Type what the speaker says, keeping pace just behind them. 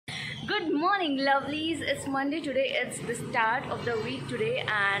Good morning, lovelies. It's Monday today. It's the start of the week today,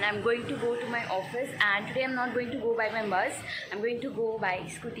 and I'm going to go to my office. And today I'm not going to go by my bus. I'm going to go by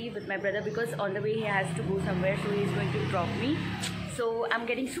scooty with my brother because on the way he has to go somewhere, so he's going to drop me. So I'm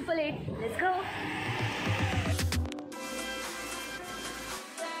getting super late. Let's go.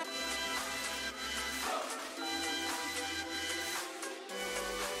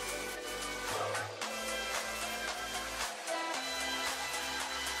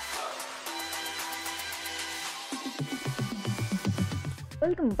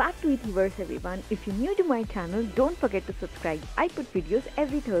 Welcome back to Ithiverse everyone. If you're new to my channel, don't forget to subscribe. I put videos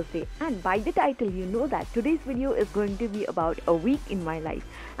every Thursday, and by the title you know that today's video is going to be about a week in my life,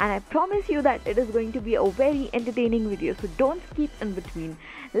 and I promise you that it is going to be a very entertaining video, so don't skip in between.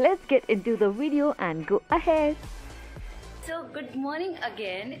 Let's get into the video and go ahead. So good morning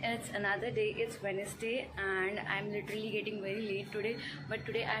again. It's another day. It's Wednesday and I'm literally getting very late today. But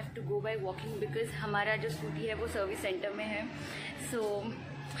today I have to go by walking because हमारा जो scooty है वो service centre में है. So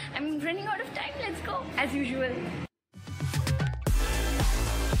I'm running out of time. Let's go as usual.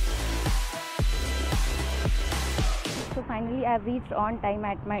 So finally I've reached on time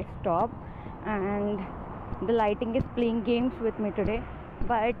at my stop, and the lighting is playing games with me today.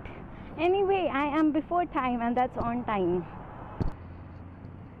 But anyway, I am before time and that's on time.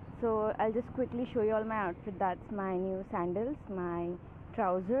 So I'll just quickly show you all my outfit. That's my new sandals, my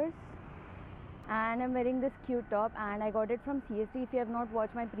trousers, and I'm wearing this cute top, and I got it from CSC. If you have not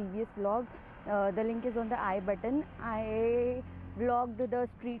watched my previous vlog, the link is on the I button. I vlogged the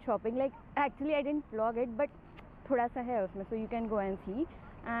street shopping. Like actually I didn't vlog it, but thoda sa hai usme, so you can go and see.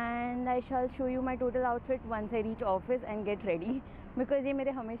 And I shall show you my total outfit once I reach office and get ready. Because ये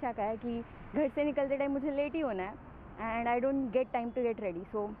मेरे हमेशा का है कि घर से निकलते time मुझे लेट ही होना है, and I don't get time to get ready.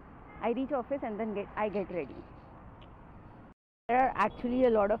 So I reach office and then I get ready. There are actually a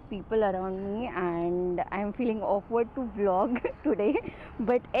lot of people around me and I'm feeling awkward to vlog today.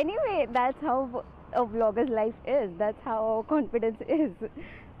 But anyway, that's how a vlogger's life is. That's how confidence is.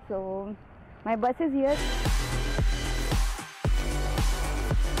 So my bus is here.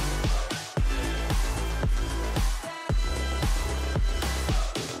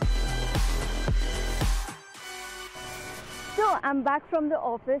 So I'm back from the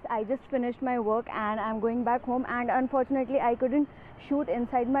office. I just finished my work and I'm going back home, and unfortunately I couldn't shoot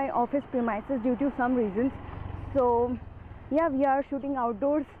inside my office premises due to some reasons. So yeah, we are shooting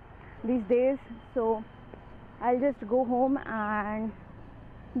outdoors these days, so I'll just go home and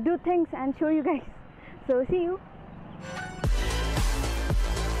do things and show you guys. So see you.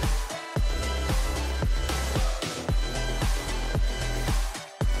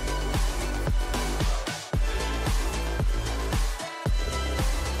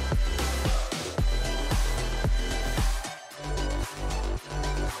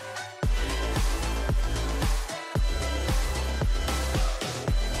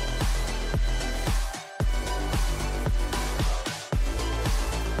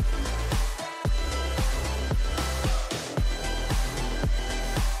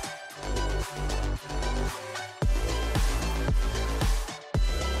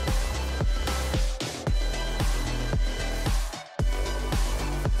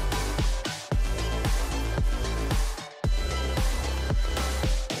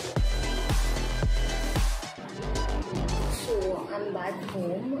 I'm back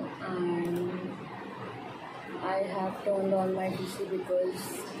home and I have turned on my PC because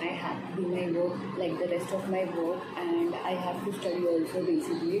I have to do my work like the rest of my work, and I have to study also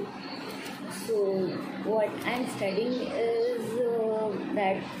basically. So what I'm studying is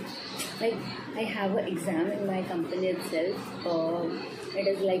that like I have an exam in my company itself. It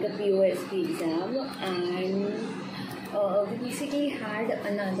is like a POSP exam, and we basically had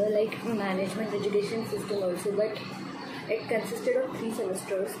another like management education system also, but it consisted of 3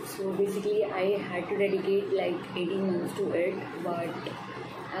 semesters, so basically I had to dedicate like 18 months to it. But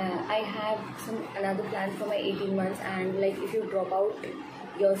I have another plan for my 18 months, and like if you drop out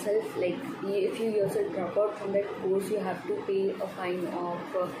yourself, like if you yourself drop out from that course, you have to pay a fine of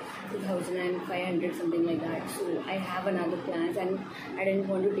 2,500 something like that. So I have another plans and I didn't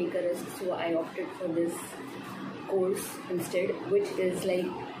want to take a risk, so I opted for this course instead, which is like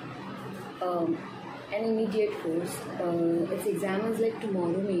an immediate course. Its exam is like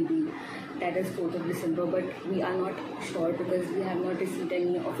tomorrow maybe, that is 4th of December, but we are not sure because we have not received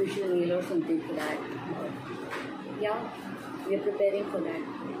any official mail or something for that. But yeah, we are preparing for that.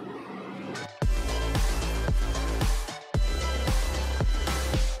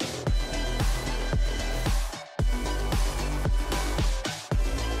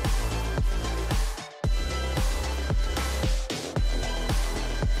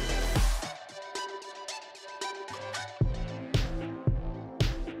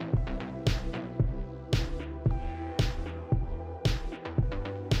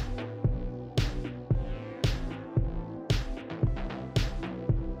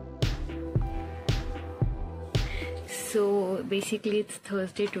 So basically it's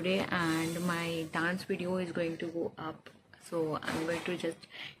Thursday today and my dance video is going to go up, so I'm going to just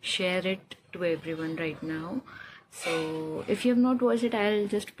share it to everyone right now. So if you have not watched it, I'll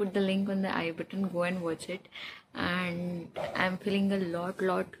just put the link on the I button. Go and watch it. And I'm feeling a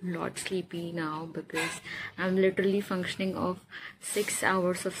lot sleepy now because I'm literally functioning of 6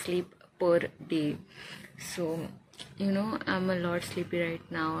 hours of sleep per day. So you know, I'm a lot sleepy right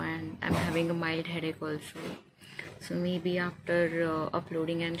now and I'm having a mild headache also. So maybe after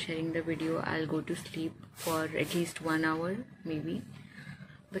uploading and sharing the video, I'll go to sleep for at least 1 hour maybe,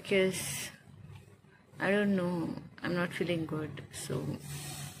 because I don't know, I'm not feeling good. So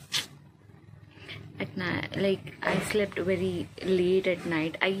at night, like, I slept very late at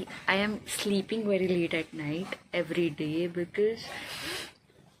night. I am sleeping very late at night every day, because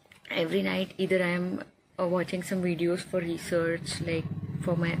every night either I am watching some videos for research, like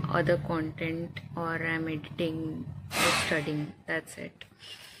for my other content, or I'm editing or studying. That's it.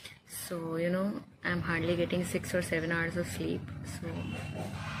 So you know, I'm hardly getting 6 or 7 hours of sleep, so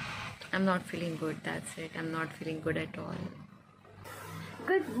I'm not feeling good. That's it. I'm not feeling good at all.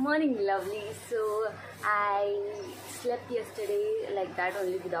 Good morning, lovely. So I slept yesterday like that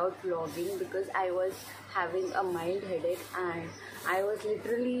only without vlogging, because I was having a mild headache and I was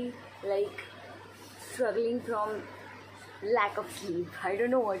literally like struggling from lack of sleep. I don't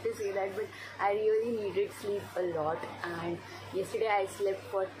know what to say that, but I really needed sleep a lot. And yesterday I slept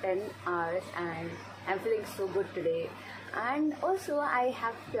for 10 hours and I'm feeling so good today. And also I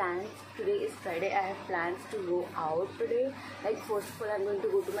have plans. Today is Friday. I have plans to go out today. Like, first of all, I'm going to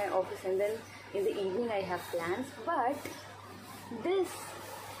go to my office, and then in the evening I have plans. But this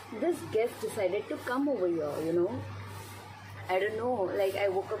guest decided to come over here, you know. I don't know, like, I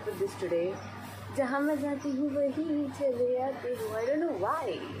woke up with this today. जहाँ मैं जाती हूँ वही चले आते हूँ. I don't know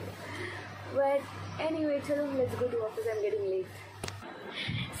why. But anyway, chalo, let's go to office. I'm getting late.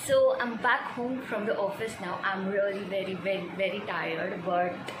 So I'm back home from the office now. I'm really very tired,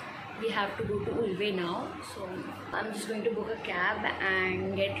 but we have to go to Ulwe now. So I'm just going to book a cab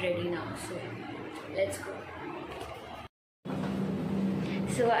and get ready now. So let's go.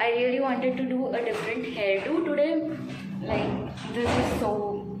 So I really wanted to do a different hairdo today. Like, this is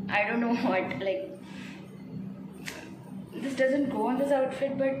so, I don't know what, like, this doesn't go on this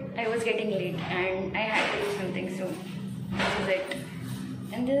outfit, but I was getting late and I had to do something, so this is it.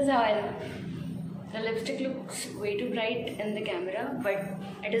 And this is how I look. The lipstick looks way too bright in the camera, but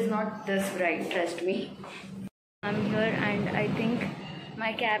it is not this bright, trust me. I'm here and I think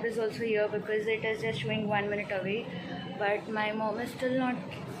my cab is also here, because it is just showing 1 minute away. But my mom is still not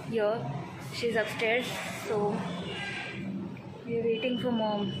here. She's upstairs, so we're waiting for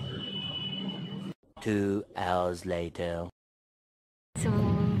mom. 2 hours later. So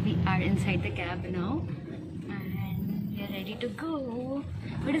we are inside the cab now and we are ready to go.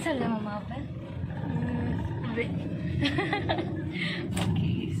 What is all mama?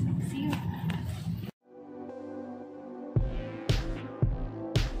 Okay, so see you.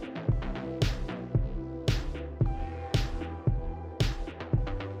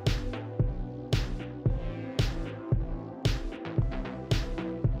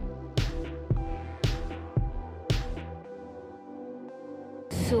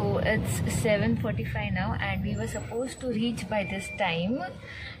 So it's 7:45 now and we were supposed to reach by this time,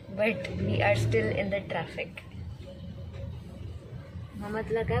 but we are still in the traffic. मम्मा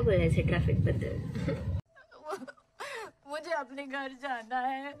तुला काय बोलायचं traffic बद्दल? मुझे अपने घर जाना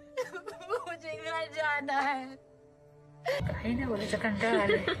है. मुझे घर जाना है. काही नाही बोलायचं, कंटाळा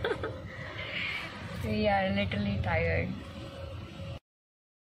आलाय. We are literally tired.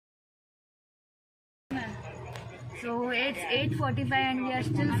 So it's 8:45 and we are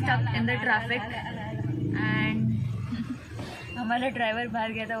still stuck in the traffic. And हमारा ड्राइवर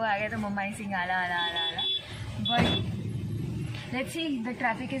बाहर गया था, वो आ गया था, मम्मा ही सिंह आला. But let's see, the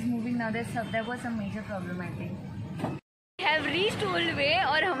traffic is moving now. There was some major problem, I think. We have reached Ulwe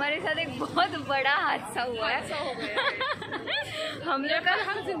और हमारे साथ एक बहुत बड़ा हादसा हुआ है. हम लोग का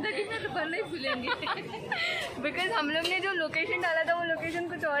हम जिंदगी में दोबारा नहीं भूलेंगे, बिकॉज हम लोग ने जो लोकेशन डाला था वो लोकेशन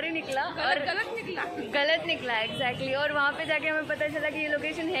कुछ और ही निकला और गलत निकला एग्जैक्टली. और वहाँ पे जाके हमें पता चला कि ये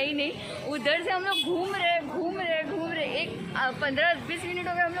लोकेशन है ही नहीं. उधर से हम लोग घूम रहे एक 15-20 मिनट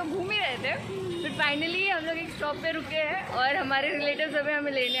हो गए हम लोग घूम ही रहे थे. फिर फाइनली हम लोग एक स्टॉप पे रुके हैं और हमारे रिलेटिव्स अभी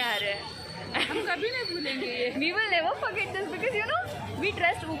हमें लेने आ रहे हैं. हम कभी नहीं भूलेंगे ये. We will never forget this, because you know we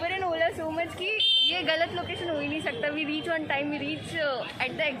trust Uber and Ola so much कि ये गलत लोकेशन हो ही नहीं सकता. We reach on time, we reach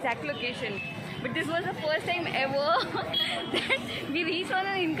at the exact location. But this was the first time ever that we reached on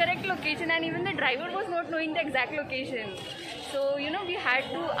an incorrect location, and even the driver was not knowing the exact location. So you know, we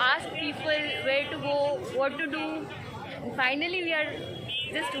had to ask people where to go, what to do, Finally we are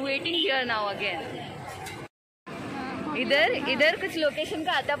just waiting here now again. इधर कुछ location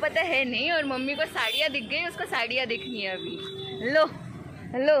का आता पता है नहीं और mummy को साड़ियाँ दिख गई, उसको साड़ियाँ दिखनी है अभी। लो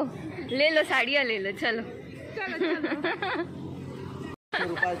ले लो साड़ियाँ ले लो, चलो।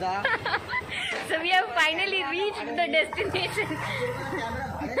 So we have finally reached the destination.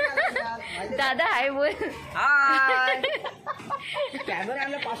 दादा हाय बोल.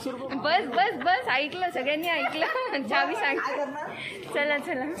 बस ऐकलं, सगळ्यांनी ऐकलं. जावी सांग. चला.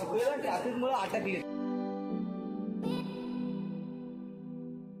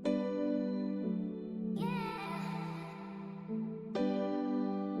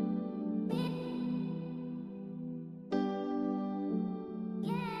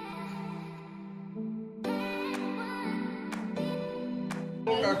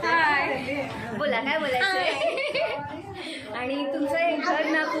 बोला काय बोलायचंय. आणि तुमचं हे घर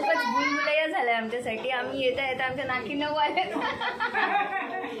ना खूपच भुलभुलैया झालंय आमच्यासाठी. आम्ही येता आमच्या नाकी नऊ आले.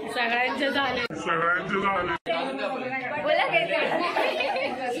 सगळ्यांचे झाले. बोला काय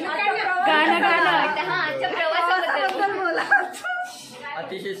गाणं हा आजच्या प्रवासाबद्दल बोला.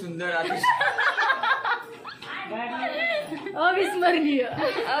 अतिशय सुंदर, अविस्मरणीय.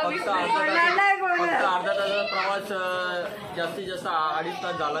 फक्त अर्धा तासाचा प्रवास जास्तीत जास्त 2.5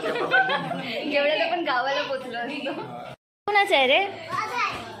 तास झाला. एवढ्यात आपण गावाला पोचलो असतो. कुणाचं आहे रे?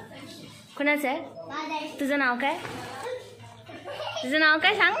 कुणाचं आहे? तुझं नाव काय?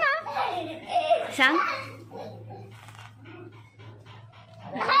 सांग ना. सांग.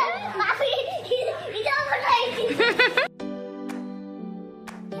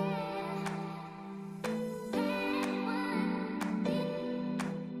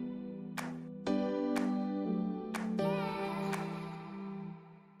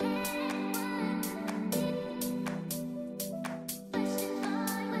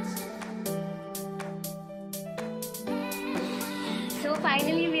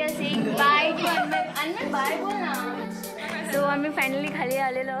 Finally we are saying by two अनमन. Bye बोल ना. सो आम्ही फायनली खाली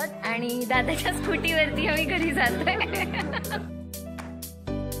आलेलो आहोत आणि दादाच्या स्कूटीवरती आम्ही घरी जातोय.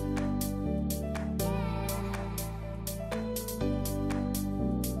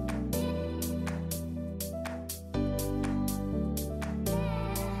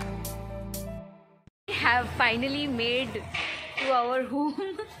 Have finally made to our home.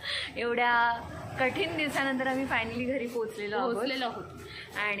 एवढ्या कठीण दिवसानंतर आम्ही फायनली घरी पोहोचलेलो आहोत.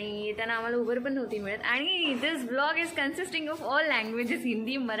 आणि येताना आम्हाला उबर पण नव्हती मिळत. आणि this blog is consisting of all languages,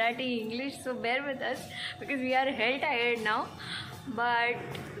 Hindi, Marathi, English. So bare with us because we are hello tired now. But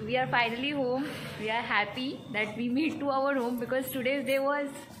we are finally home. We are happy that we meet to our home because today's day was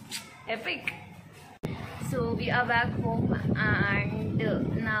epic. So we are back home and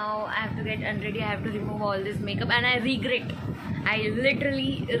now I have to get unready. I have to remove all this makeup and I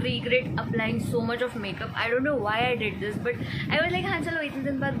literally regret applying so much of makeup. I don't know why I did this, but I was like हाँ चलो इतने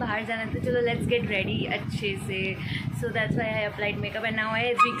दिन बाद बाहर जाना तो चलो let's get ready अच्छे से. So that's why I applied makeup and now I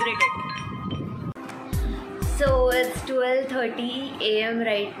regret it. So it's 12:30 AM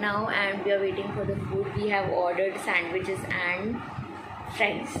right now and we are waiting for the food. We have ordered sandwiches and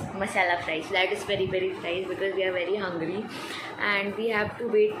fries, masala fries. That is very fries because we are very hungry and we have to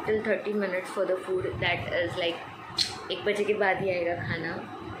wait till 30 minutes for the food. That is like 1 बजे के बाद ही आएगा खाना.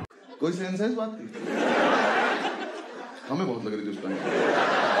 कोई sense है इस बात की? हमें बहुत लग रही थी उस टाइम.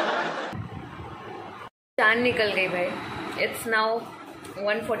 चांद निकल गई भाई. It's now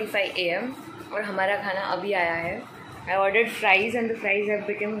 1:45 AM और हमारा खाना अभी आया है. I ordered fries and the fries have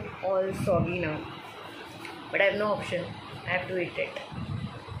become all soggy now. But I have no option. I have to eat it.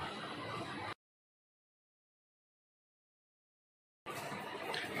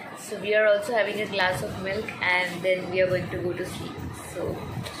 So we are also having a glass of milk and then we are going to go to sleep. So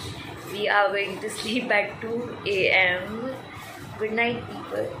we are going to sleep at 2 AM. Good night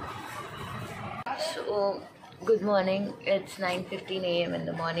people. So good morning. It's 9:15 AM in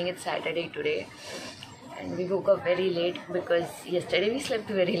the morning. It's Saturday today and we woke up very late because yesterday we slept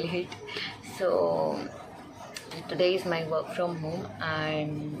very late. So today is my work from home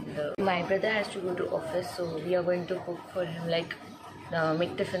and my brother has to go to office, so we are going to cook for him, like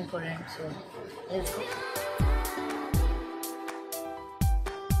make tiffin for him. So let's go.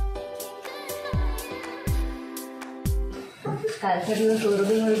 कालचा दिवस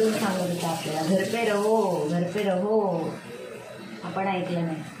ओरडून सांगत होता आपल्याला घर पे रहो. आपण ऐकलं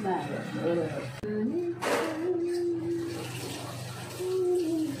नाही.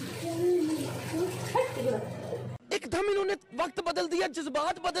 एकदम इन्होंने वक्त बदल दिया,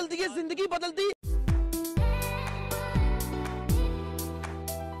 जज्बात बदल दिए, जिंदगी बदल दी.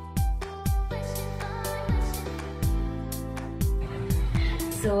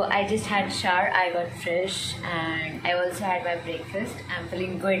 So I just had shower, I got fresh, and I also had my breakfast. I'm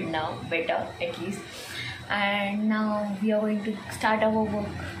feeling good now, better at least. And now we are going to start our work.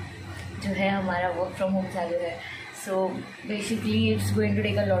 जो है हमारा work from home चालू है. So basically it's going to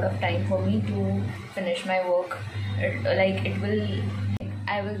take a lot of time for me to finish my work.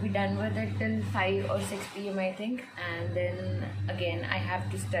 I will be done with it till 5 or 6 p.m. I think, and then again I have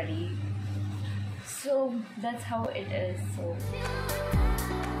to study. So that's how it is.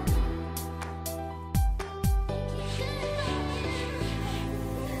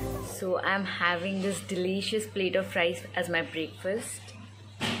 So I'm having this delicious plate of rice as my breakfast.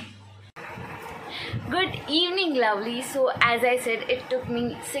 Good evening, lovely. So as I said, it took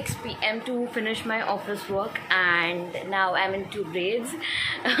me 6 p.m. to finish my office work, and now I'm in 2 braids.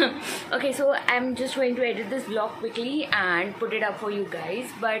 Okay, so I'm just going to edit this vlog quickly and put it up for you guys.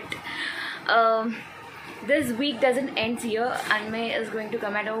 But this week doesn't end here. Anme is going to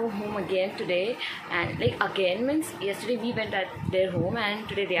come at our home again today, and like again means yesterday we went at their home and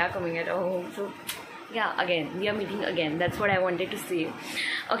today they are coming at our home. So yeah, again we are meeting again. That's what I wanted to say.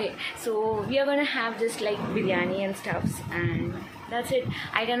 Okay, so we are gonna have just like biryani and stuffs, and that's it.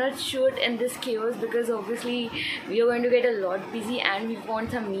 I cannot shoot in this chaos because obviously we are going to get a lot busy and we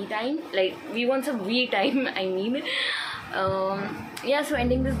want some me time, like we want some we time I mean. Yeah, so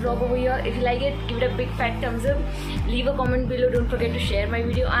ending this vlog over here. If you like it, give it a big fat thumbs up, leave a comment below, don't forget to share my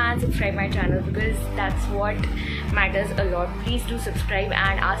video and subscribe my channel because that's what matters a lot. Please do subscribe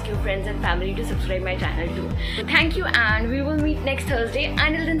and ask your friends and family to subscribe my channel too. So thank you, and we will meet next Thursday.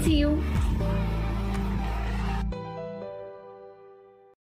 Until then, see you.